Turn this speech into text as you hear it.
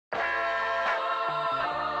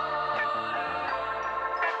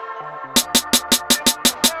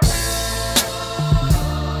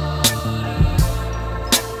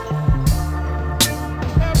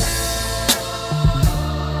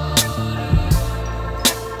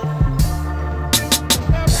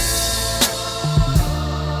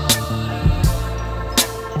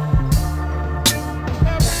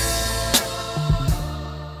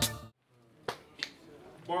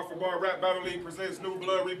presents New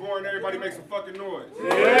Blood Reborn. Everybody make some fucking noise.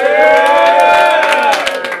 Yeah!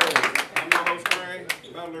 I'm your host, Crane.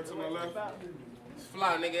 Butler to my left.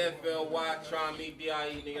 Fly, nigga, FLY, try me,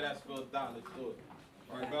 DIE, nigga, that's for dollars to it.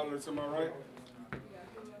 All right, Butler to my right.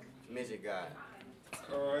 Midget guy.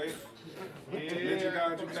 All right. Midget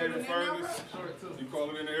guy, you came in furthest. You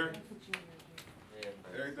call it in the air.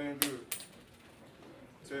 Everything good.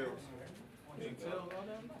 Tails.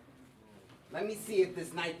 Let me see if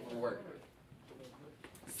this knife will work.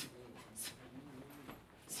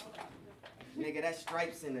 Nigga, that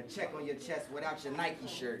stripes and a check on your chest without your Nike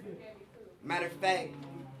shirt. Matter of fact,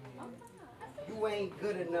 you ain't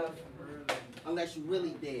good enough unless you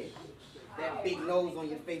really dead. That big nose on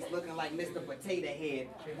your face looking like Mr. Potato Head.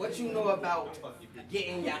 What you know about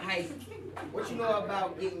getting your height? What you know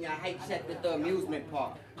about getting your height checked at the amusement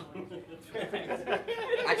park?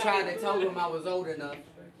 I tried to tell them I was old enough,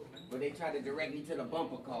 but they tried to direct me to the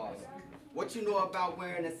bumper cars. What you know about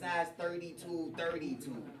wearing a size 32?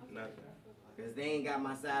 Nothing. Because they ain't got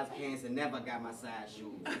my size pants and never got my size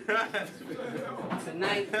shoes.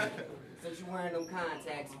 Tonight, since you're wearing them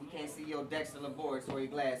contacts, we can't see your Dexter Laboratory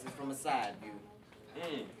glasses from a side view.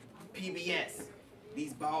 PBS.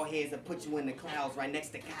 These bald heads that put you in the clouds right next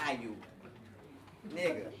to Caillou.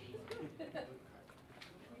 Nigga.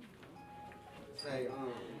 Say,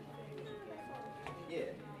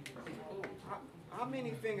 yeah. How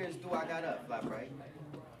many fingers do I got up, Flybright?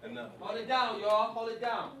 Enough. Hold it down, y'all. Hold it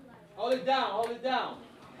down. Hold it down. Hold it down.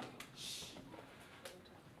 Shh.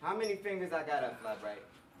 How many fingers I got up, Flybright?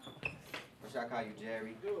 Or should I call you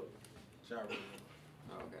Jerry? Jerry.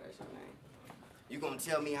 Oh, okay, that's your name. You gonna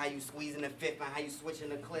tell me how you squeezing the fifth and how you switching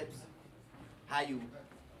the clips? How you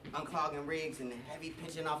unclogging rigs and heavy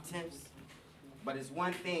pinching off temps? But it's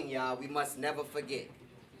one thing, y'all, we must never forget.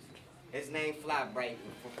 His name Flybright,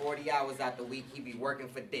 and for 40 hours out the week, he be working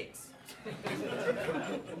for dicks.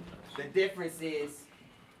 The difference is,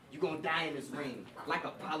 you gonna die in this ring, like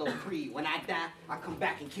Apollo Creed. When I die, I come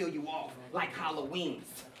back and kill you off, like Halloween.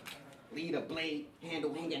 Lead a blade,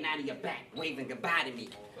 handle hanging out of your back, waving goodbye to me.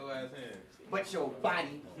 But your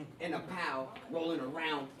body in a pile, rolling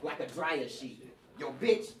around like a dryer sheet. Your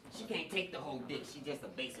bitch, she can't take the whole dick, she just a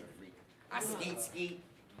basic freak. I skeet,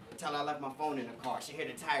 until I left my phone in the car. She hear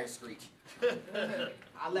the tires screech.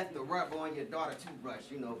 I left the rubber on your daughter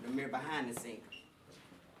toothbrush, you know, the mirror behind the sink.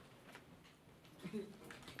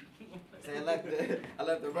 Say I left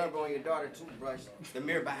the rubber on your daughter toothbrush, the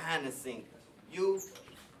mirror behind the sink. You,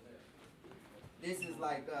 this is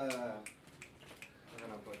like, where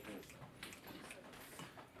can I put this?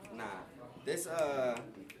 Nah, this,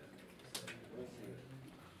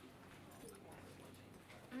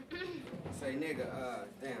 say nigga,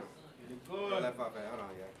 damn. I left off at, hold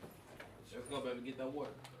on, yeah. Let's go, baby, get that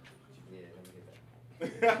water. Yeah, let me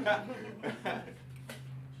get that.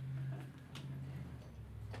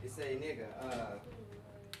 It say nigga,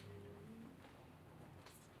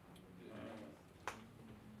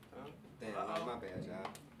 damn, my bad,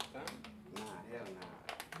 y'all. Nah, hell nah.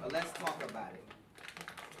 But let's talk about it.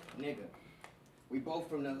 Nigga, we both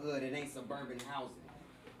from the hood, it ain't suburban housing.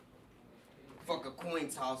 Fuck a coin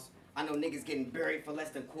toss. I know niggas getting buried for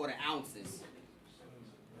less than quarter ounces.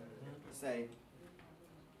 Say,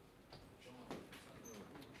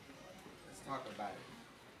 let's talk about it.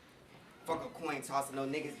 Fuck a coin toss. I know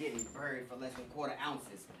niggas getting buried for less than quarter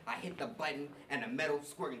ounces. I hit the button and the metal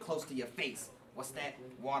squirting close to your face. What's that?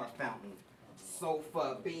 Water fountain. So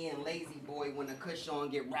for being lazy, boy, when the cushion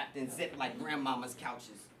get wrapped in zip like grandmama's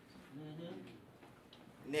couches.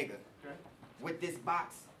 Nigga, with this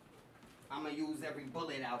box, I'ma use every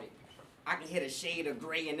bullet out it. I can hit a shade of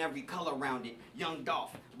gray in every color around it. Young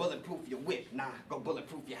Dolph, bulletproof your whip. Nah, go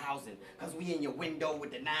bulletproof your housing. Cause we in your window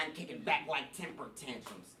with the 9 kicking back like temper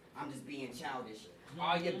tantrums. I'm just being childish.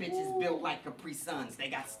 All your bitches built like Capri Suns. They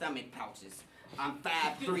got stomach pouches. I'm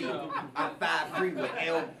 5'3". I'm 5'3"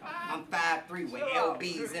 with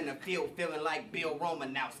LBs in the field feeling like Bill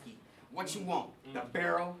Romanowski. What you want? The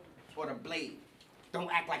barrel or the blade?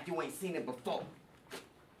 Don't act like you ain't seen it before.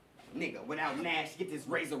 Nigga, without Nash, get this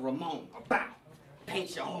Razor Ramon. Bow.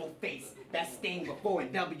 Paint your whole face. That stain before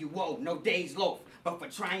in WO, no days loaf. But for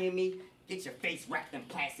trying me, get your face wrapped in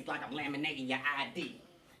plastic like I'm laminating your ID.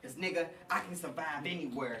 Cause nigga, I can survive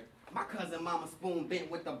anywhere. My cousin mama spoon bent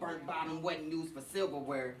with the burnt bottom, wasn't used for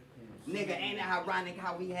silverware. Nigga, ain't it ironic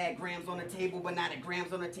how we had grams on the table, but now that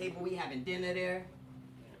grams on the table, we having dinner there?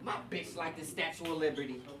 My bitch like the Statue of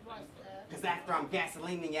Liberty. Cause after I'm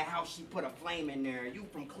gasoline in your house, she put a flame in there. You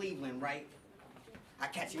from Cleveland, right? I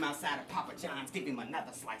catch him outside of Papa John's, give him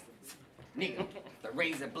another slice. Nigga, the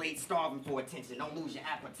razor blade starving for attention. Don't lose your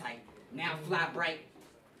appetite. Now Flybright,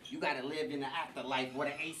 You gotta live in the afterlife where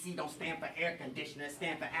the AC don't stand for air conditioner, it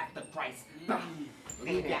stand for after price.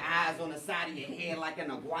 Leave your eyes on the side of your head like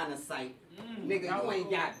an iguana sight. Nigga, you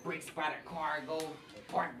ain't got bricks by the cargo,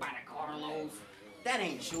 parked by the carloads. That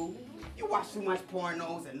ain't you. You watch too much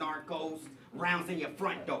pornos and narcos, rounds in your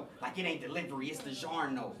front door, like it ain't delivery, it's the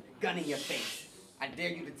Jarno, gun in your face. I dare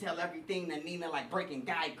you to tell everything to Nina like breaking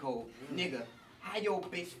guy code. Nigga, how your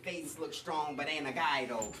bitch face look strong but ain't a guy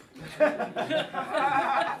though?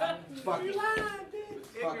 Fuck it.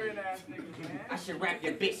 Fuck it. I should rap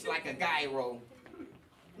your bitch like a gyro.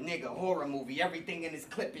 Nigga, horror movie, everything in this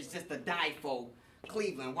clip is just a die for.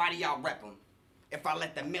 Cleveland, why do y'all rep them? If I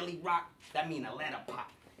let the millie rock, that mean a letter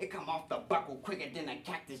pop. It come off the buckle quicker than a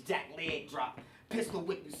Cactus Jack leg drop. Pistol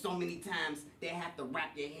whip you so many times, they have to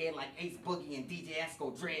wrap your head like Ace Boogie and DJ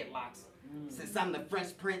Esco dreadlocks. Since I'm the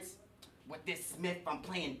French Prince, with this Smith, I'm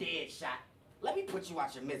playing dead shot. Let me put you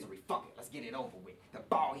out your misery. Fuck it, let's get it over with. The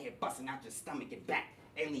ball head busting out your stomach and back.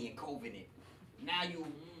 Alien Covenant. Now you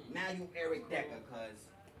Eric Decker, cuz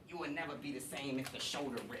you will never be the same if the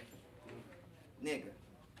shoulder ripped. Nigga,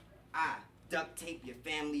 I duct tape your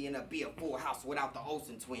family in a BAR4 house without the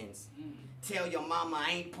Olsen twins. Tell your mama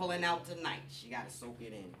I ain't pulling out tonight. She gotta soak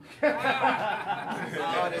it in.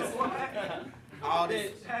 all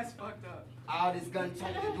this. That's fucked up. All this gun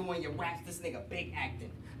talk you doing your raps, this nigga big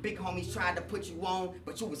acting. Big homies tried to put you on,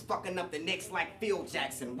 but you was fucking up the Knicks like Phil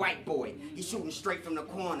Jackson. White boy, he shooting straight from the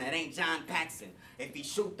corner, it ain't John Paxson. If he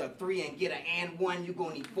shoot the 3 and get an and 1, you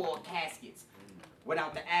gonna need 4 caskets.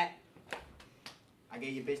 Without the app, I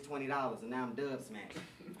gave your bitch $20 and now I'm dub smash.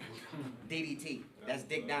 DDT, that's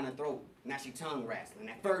dick down the throat. Now she tongue wrestling.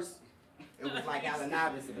 At first, it was like Allen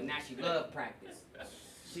Iverson, but now she love practice.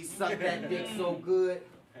 She sucked that dick so good,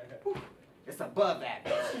 it's above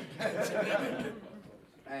average.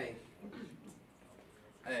 Hey.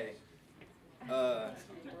 Hey.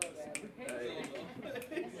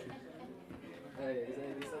 Hey,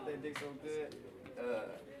 he sucked that dick so good,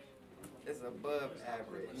 it's above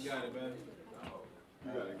average. You got it, man.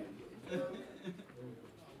 You gotta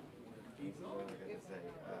get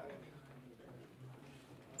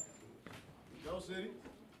Go City.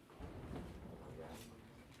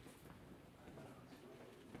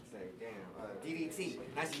 Say, damn, DDT,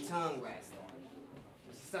 now she tongue wrestling.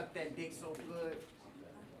 She sucked that dick so good.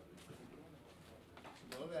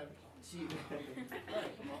 She just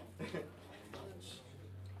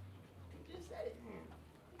said it.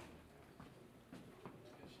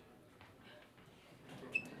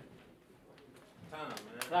 Time,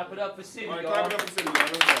 man. Clap it up for City, All right, y'all. clap it up for City, man.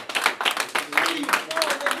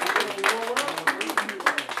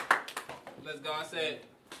 Let's go. I said,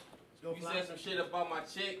 you said some shit about my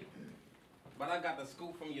chick, but I got the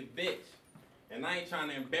scoop from your bitch. And I ain't trying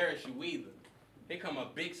to embarrass you either. Here come a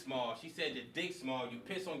big small. She said your dick small, you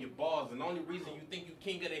piss on your balls, and the only reason you think you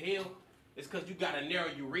king of the hill is because you got a narrow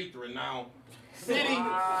urethra. Now, City,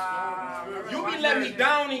 you be letting me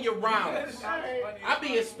down in your rounds. I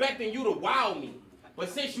be expecting you to wow me. But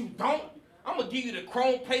since you don't, I'm going to give you the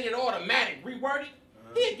chrome-plated automatic. Reword it.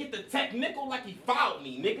 He'll get the technical like he fouled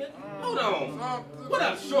me, nigga. Hold on. What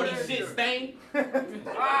up, shorty shit stain?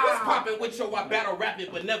 What's poppin' with your I battle rapping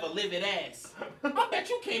but never live it ass? I bet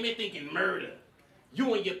you came in thinking murder.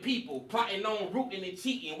 You and your people plotting on rooting and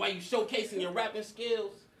cheating while you showcasing your rapping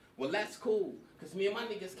skills. Well, that's cool, because me and my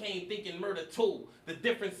niggas came thinking murder too. The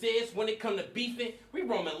difference is, when it come to beefing, we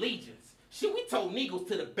Roman legions. Shit, we told niggas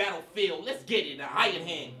to the battlefield. Let's get it, a hired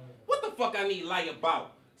hand. What the fuck I need lie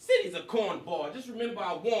about? City's a cornball. Just remember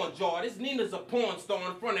I warned y'all. This Nina's a porn star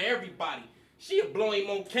in front of everybody. She'll blow him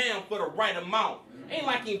on cam for the right amount. Ain't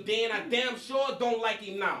like him then, I damn sure don't like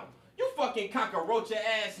him now. You fucking cockroach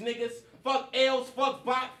ass niggas. Fuck L's, fuck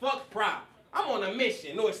bot, fuck prop. I'm on a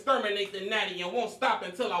mission to exterminate the natty and won't stop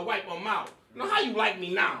until I wipe them out. Now how you like me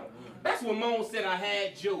now? That's what Moan said I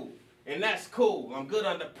had you. And that's cool. I'm good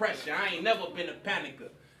under pressure. I ain't never been a panicker.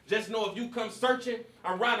 Just know if you come searching,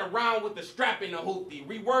 I ride around with the strap in the hoopty.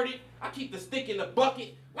 Reword it, I keep the stick in the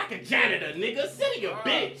bucket like a janitor, nigga. City a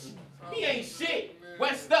bitch. He ain't shit.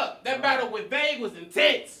 West up, that battle with Vague was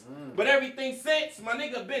intense. But everything since, my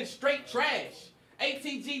nigga been straight trash.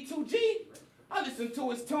 ATG2G, I listened to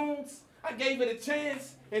his tunes, I gave it a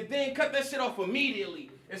chance, and then cut that shit off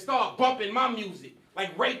immediately and start bumping my music.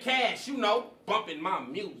 Like Ray Cash, you know, bumping my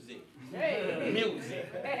music.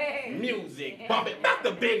 Hey. Music, bump it, back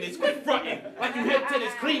to business, quit fronting like you hip to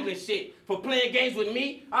this Cleveland shit. For playing games with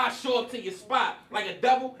me, I'll show up to your spot like a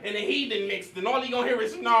devil and a heathen mixed, and all you gonna hear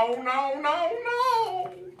is no, no, no,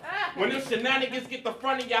 no. When them shenanigans get the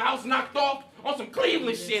front of your house knocked off on some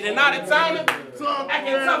Cleveland shit and out of towner,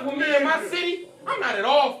 acting tough with me in my city, I'm not at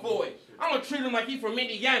all for it. I'ma treat him like he from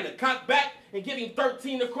Indiana. Cock back and give him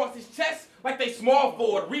 13 across his chest like they small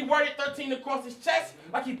forward. Reworded 13 across his chest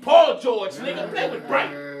like he Paul George, nigga. Play with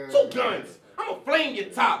Bright. 2 guns. I'ma flame your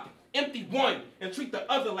top. Empty one and treat the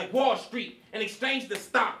other like Wall Street and exchange the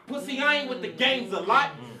stock. Pussy, I ain't with the games a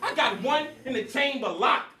lot. I got one in the chamber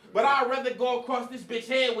locked. But I'd rather go across this bitch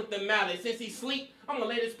head with the mallet. Since he sleep, I'ma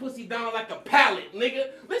lay this pussy down like a pallet,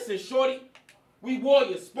 nigga. Listen, shorty, we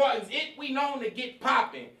warriors, Spartans, we known to get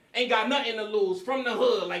poppin'. Ain't got nothing to lose from the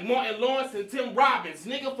hood like Martin Lawrence and Tim Robbins.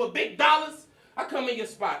 Nigga, for big dollars, I come in your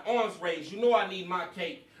spot, arms raised, you know I need my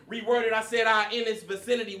cake. Reworded, I said I in this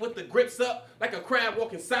vicinity with the grips up like a crab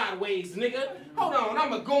walking sideways, nigga. Hold on,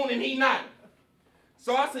 I'm a goon and he not.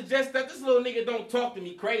 So I suggest that this little nigga don't talk to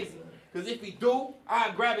me crazy. Cause if he do,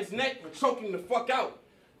 I'll grab his neck and choke him the fuck out.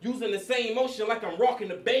 Using the same motion like I'm rocking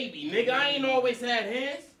the baby, nigga. I ain't always had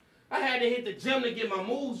hands. I had to hit the gym to get my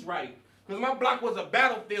moves right. Cause my block was a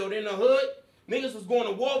battlefield in the hood. Niggas was going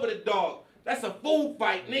to war with a dog. That's a food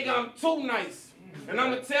fight, nigga. I'm too nice. And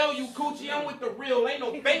I'ma tell you, Coochie, I'm with the real. Ain't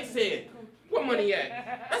no fakes here. Where money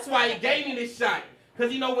at? That's why he gave me this shot.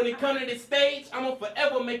 Cause you know when it come to this stage, I'ma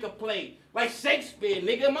forever make a play. Like Shakespeare,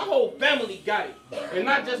 nigga. My whole family got it. And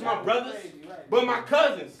not just my brothers, but my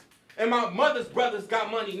cousins. And my mother's brothers got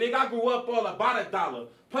money, nigga. I grew up all about $1.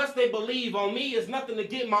 Plus they believe on me is nothing to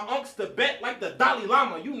get my unks to bet like the Dalai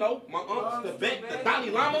Lama. You know, my unks to bet the Dalai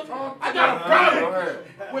Lama. I got a problem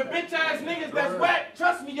with bitch ass niggas that's whack.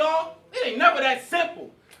 Trust me, y'all. It ain't never that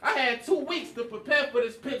simple. I had 2 weeks to prepare for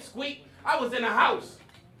this pip squeak. I was in the house,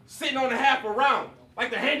 sitting on a half a round,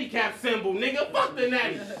 like the handicap symbol, nigga. Fuck the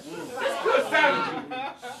natty. It's pure savagery.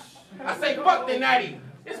 I say fuck the natty.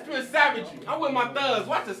 It's pure savagery. I'm with my thugs.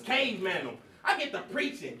 Watch us caveman them. I get to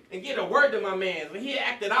preaching and get a word to my man, but he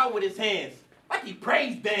acted out with his hands like he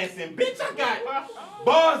praise dancing. Bitch, I got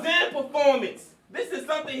bars and performance. This is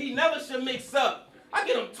something he never should mix up. I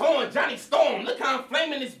get him torn, Johnny Storm. Look how I'm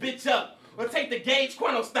flaming this bitch up. Or take the Gage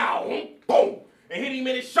Quano style, boom, and hit him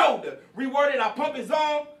in his shoulder. Reworded, I pump his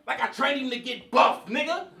arm like I trained him to get buff,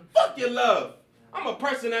 nigga. Fuck your love. I'm a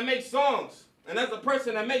person that makes songs. And as a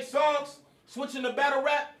person that makes songs, switching to battle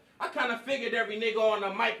rap, I kind of figured every nigga on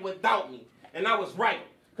the mic would doubt me. And I was right.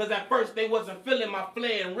 Because at first they wasn't feeling my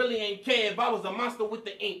flair and really ain't care if I was a monster with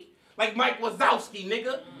the ink. Like Mike Wazowski,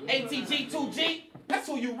 nigga. ATG2G, that's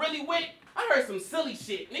who you really with? I heard some silly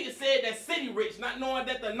shit. Nigga said that city rich, not knowing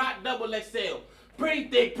that the not double XL. Pretty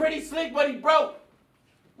thick, pretty slick, but he broke.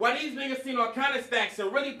 While these niggas seen all kind of stacks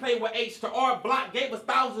and really played with H to R block, gave us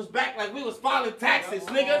thousands back like we was filing taxes,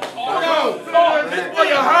 nigga. Hold on. This boy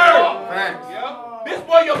you heard. This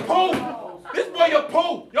boy you poo. This boy you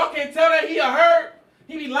poo. Y'all can't tell that he a herd.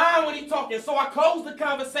 He be lying when he talking, so I closed the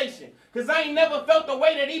conversation. Cause I ain't never felt the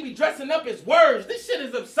way that he be dressing up his words. This shit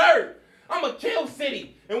is absurd. I'ma kill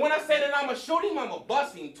City. And when I say that I'ma shoot him, I'ma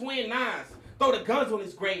bust him. Twin nines. Throw the guns on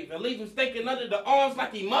his grave and leave him stinking under the arms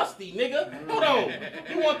like he musty, nigga. Hold on.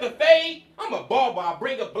 You want the fade? I'm a barber. I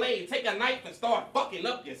bring a blade, take a knife and start fucking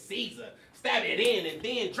up your Caesar. Stab it in and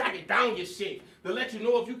then drag it down your shit. To let you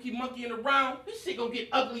know if you keep monkeying around, this shit gonna get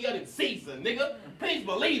uglier than Caesar, nigga. Please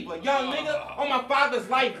believe a young nigga. On my father's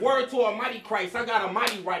life, word to Almighty Christ. I got a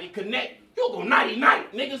mighty right. It connect. You'll go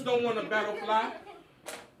nighty-night. Niggas don't want to battle fly.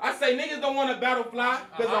 I say niggas don't want to battle fly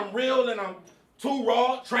because I'm real and I'm too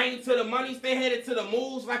raw, trained to the money, stay headed to the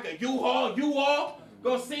moves like a U-Haul. You all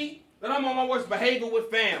gonna see that I'm on my worst behavior with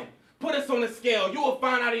fam. Put us on the scale, you will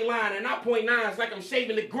find out he lying, and I point nines like I'm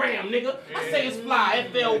shaving the gram, nigga. I say it's fly,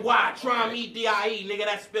 F-L-Y, try me, D-I-E, nigga,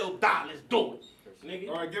 that's spelled die, let's do it. Nigga.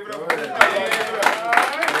 All right, give it up.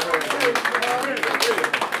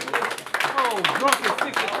 Oh, drunk at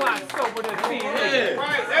 6 o'clock, sober at 10. Yeah.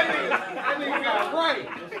 Right, that nigga got it right.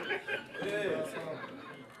 Yeah.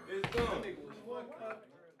 It's done.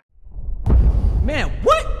 Man,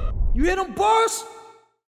 what? You hear them bars?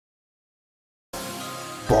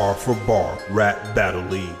 Bar for Bar Rap Battle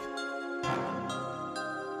League.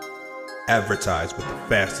 Advertise with the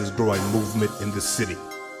fastest growing movement in the city.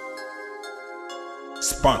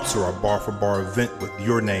 Sponsor our Bar for Bar event with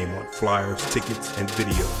your name on flyers, tickets, and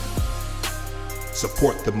video.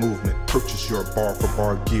 Support the movement. Purchase your Bar for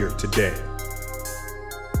Bar gear today.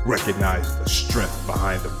 Recognize the strength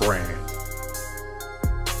behind the brand.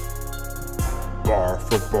 Bar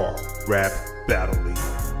for Bar Rap Battle League.